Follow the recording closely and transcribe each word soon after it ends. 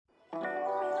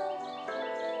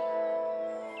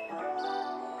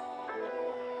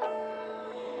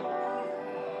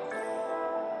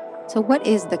So what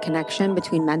is the connection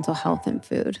between mental health and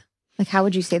food? Like, how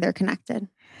would you say they're connected?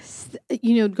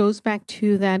 It goes back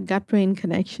to that gut-brain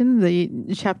connection. The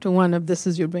chapter 1 of This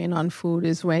Is Your Brain on Food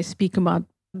is where I speak about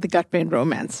the gut-brain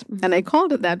romance. Mm-hmm. And I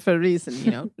called it that for a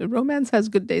reason. The romance has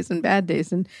good days and bad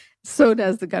days, and so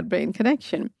does the gut-brain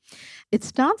connection. It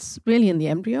starts really in the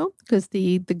embryo because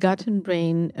the gut and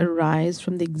brain arise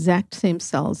from the exact same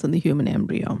cells in the human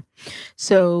embryo.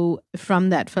 So from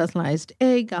that fertilized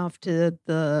egg, after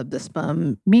the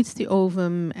sperm meets the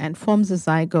ovum and forms a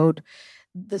zygote,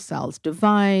 the cells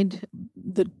divide,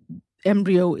 the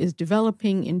embryo is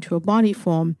developing into a body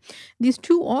form. These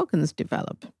two organs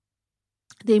develop.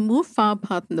 They move far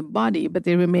apart in the body, but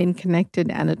they remain connected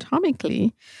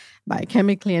anatomically,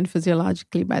 biochemically, and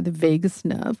physiologically by the vagus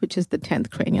nerve, which is the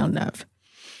 10th cranial nerve.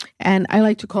 And I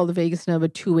like to call the vagus nerve a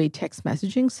two-way text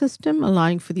messaging system,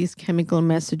 allowing for these chemical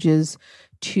messages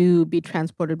to be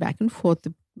transported back and forth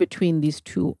between these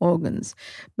two organs.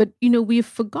 But, we've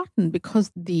forgotten,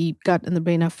 because the gut and the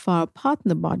brain are far apart in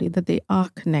the body, that they are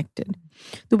connected.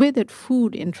 The way that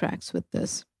food interacts with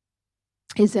this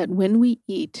is that when we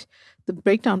eat, the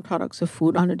breakdown products of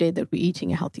food on a day that we're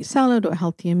eating a healthy salad or a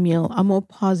healthier meal are more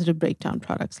positive breakdown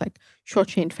products like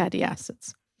short-chain fatty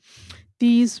acids.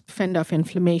 These fend off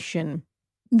inflammation.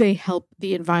 They help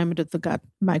the environment of the gut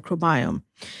microbiome.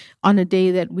 On a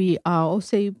day that we are, or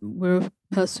say we're a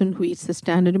person who eats the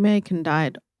standard American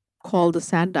diet, called the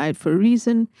SAD diet for a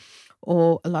reason,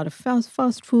 or a lot of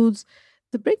fast foods,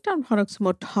 the breakdown products are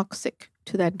more toxic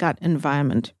to that gut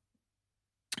environment.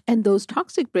 And those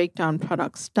toxic breakdown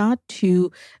products start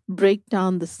to break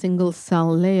down the single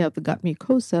cell layer of the gut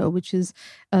mucosa, which is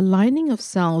a lining of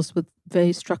cells with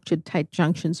very structured tight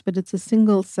junctions, but it's a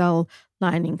single cell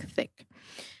lining thick.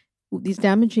 These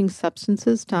damaging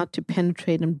substances start to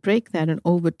penetrate and break that, and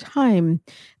over time,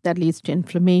 that leads to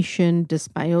inflammation,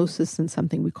 dysbiosis, and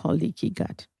something we call leaky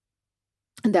gut.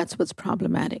 And that's what's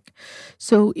problematic.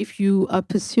 So if you are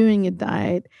pursuing a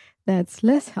diet that's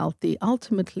less healthy,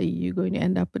 ultimately you're going to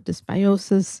end up with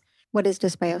dysbiosis. What is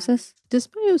dysbiosis?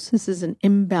 Dysbiosis is an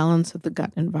imbalance of the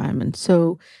gut environment.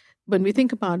 So when we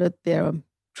think about it, there are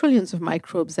trillions of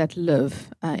microbes that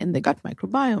live in the gut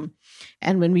microbiome.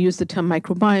 And when we use the term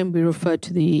microbiome, we refer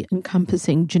to the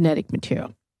encompassing genetic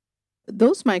material.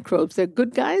 Those microbes, they're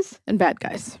good guys and bad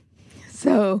guys.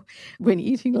 So when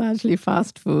eating largely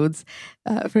fast foods,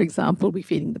 for example, we're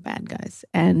feeding the bad guys,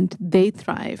 and they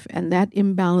thrive. And that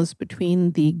imbalance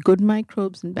between the good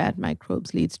microbes and bad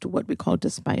microbes leads to what we call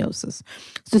dysbiosis.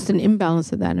 It's just an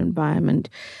imbalance of that environment.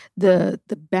 The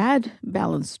bad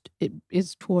balance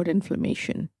is toward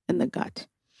inflammation in the gut.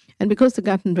 And because the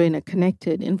gut and brain are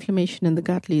connected, inflammation in the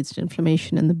gut leads to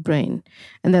inflammation in the brain.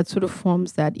 And that sort of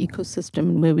forms that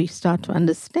ecosystem where we start to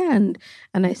understand,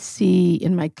 and I see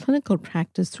in my clinical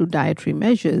practice through dietary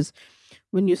measures,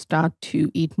 when you start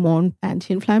to eat more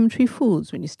anti-inflammatory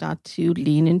foods, when you start to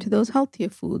lean into those healthier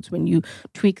foods, when you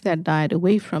tweak that diet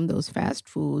away from those fast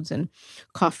foods and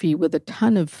coffee with a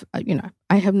ton of,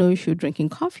 I have no issue drinking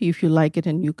coffee if you like it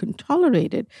and you can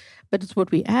tolerate it, but it's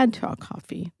what we add to our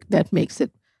coffee that makes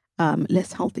it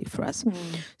less healthy for us.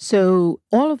 So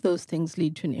all of those things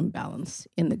lead to an imbalance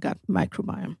in the gut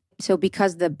microbiome. So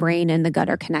because the brain and the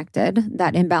gut are connected,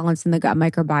 that imbalance in the gut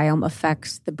microbiome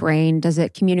affects the brain. Does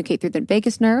it communicate through the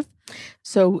vagus nerve?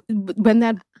 So when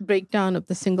that breakdown of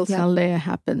the single cell layer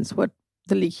happens, what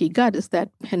the leaky gut is that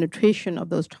penetration of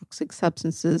those toxic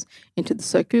substances into the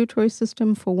circulatory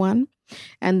system, for one.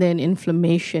 And then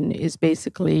inflammation is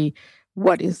basically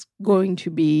what is going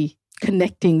to be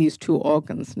connecting these two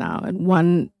organs now. And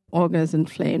one organ is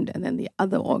inflamed and then the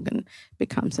other organ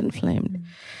becomes inflamed.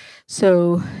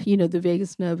 So, the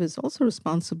vagus nerve is also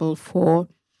responsible for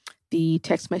the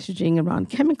text messaging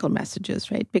around chemical messages,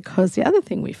 right? Because the other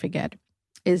thing we forget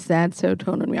is that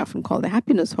serotonin, we often call the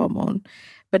happiness hormone,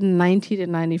 but 90 to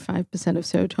 95% of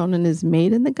serotonin is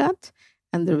made in the gut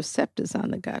and the receptors are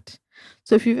in the gut.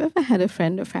 So if you've ever had a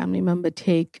friend or family member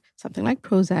take something like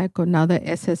Prozac or another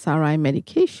SSRI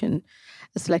medication,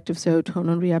 a selective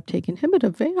serotonin reuptake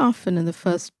inhibitor, very often in the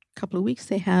first couple of weeks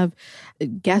they have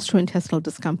gastrointestinal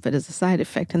discomfort as a side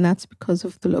effect, and that's because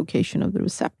of the location of the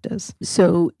receptors.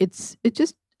 So it's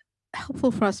just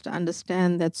helpful for us to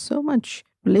understand that so much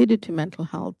related to mental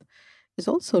health is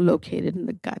also located in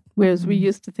the gut. Whereas we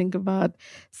used to think about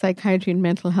psychiatry and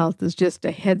mental health as just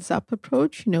a heads-up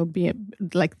approach, be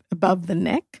like above the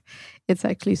neck. It's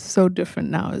actually so different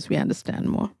now as we understand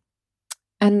more.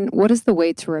 And what is the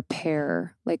way to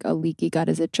repair like a leaky gut?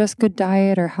 Is it just good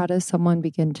diet, or how does someone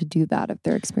begin to do that if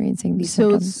they're experiencing these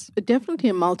symptoms? It's definitely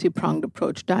a multi-pronged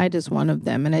approach. Diet is one of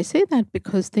them. And I say that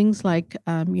because things like,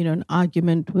 an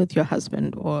argument with your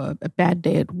husband or a bad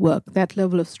day at work, that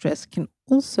level of stress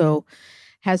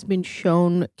has been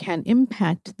shown can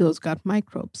impact those gut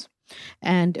microbes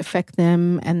and affect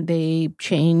them, and they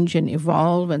change and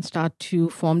evolve and start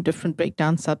to form different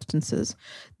breakdown substances.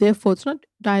 Therefore,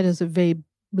 diet is a very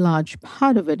large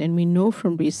part of it, and we know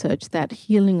from research that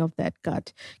healing of that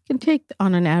gut can take,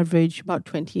 on an average, about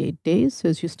 28 days. So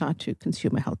as you start to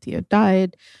consume a healthier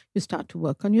diet, you start to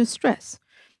work on your stress.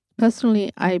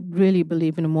 Personally, I really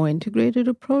believe in a more integrated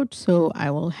approach. So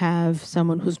I will have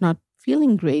someone who's not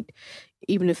feeling great,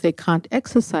 even if they can't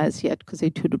exercise yet because they're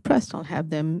too depressed. I'll have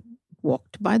them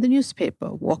walk to buy the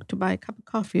newspaper, walk to buy a cup of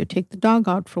coffee, or take the dog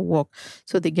out for a walk.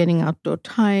 So they're getting outdoor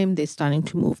time, they're starting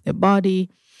to move their body,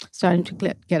 starting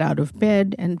to get out of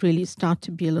bed and really start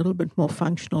to be a little bit more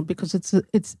functional, because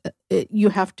you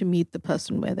have to meet the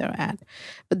person where they're at.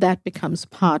 But that becomes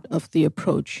part of the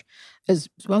approach, as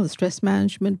well as stress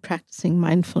management, practicing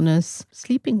mindfulness,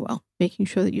 sleeping well, making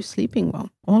sure that you're sleeping well.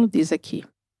 All of these are key.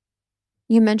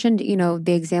 You mentioned,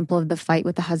 the example of the fight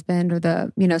with the husband,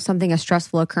 or something, a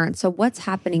stressful occurrence. So what's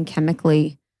happening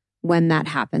chemically when that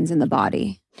happens in the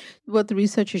body? What the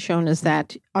research has shown is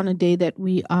that on a day that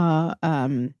we are,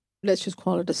 let's just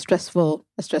call it a stressful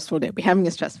day, we're having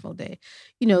a stressful day,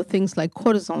 things like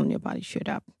cortisol in your body shoot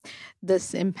up.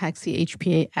 This impacts the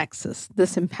HPA axis.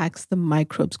 This impacts the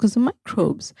microbes, because the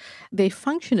microbes, they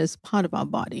function as part of our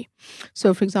body.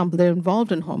 So, for example, they're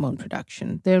involved in hormone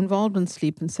production. They're involved in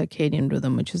sleep and circadian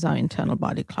rhythm, which is our internal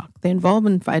body clock. They're involved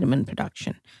in vitamin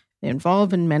production. They're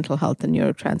involved in mental health and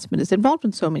neurotransmitters. They're involved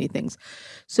in so many things.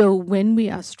 So when we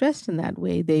are stressed in that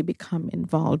way, they become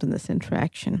involved in this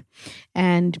interaction.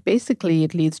 And basically,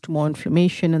 it leads to more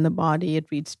inflammation in the body.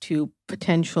 It leads to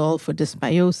potential for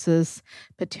dysbiosis,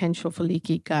 potential for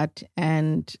leaky gut,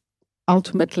 and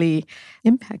ultimately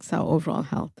impacts our overall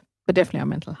health, but definitely our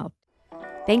mental health.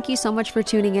 Thank you so much for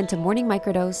tuning in to Morning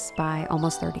Microdose by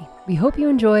Almost 30. We hope you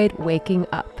enjoyed waking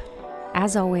up.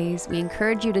 As always, we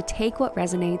encourage you to take what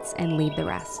resonates and leave the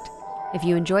rest. If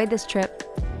you enjoyed this trip,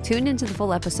 tune into the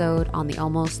full episode on the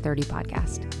Almost 30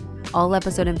 podcast. All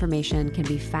episode information can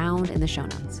be found in the show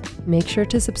notes. Make sure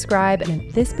to subscribe, and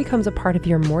if this becomes a part of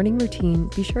your morning routine,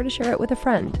 be sure to share it with a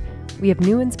friend. We have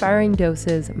new inspiring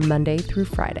doses Monday through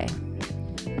Friday.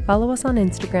 Follow us on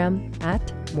Instagram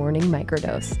at Morning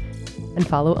Microdose, and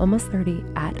follow Almost 30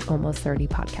 at Almost 30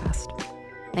 Podcast.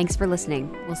 Thanks for listening.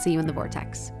 We'll see you in the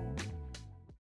vortex.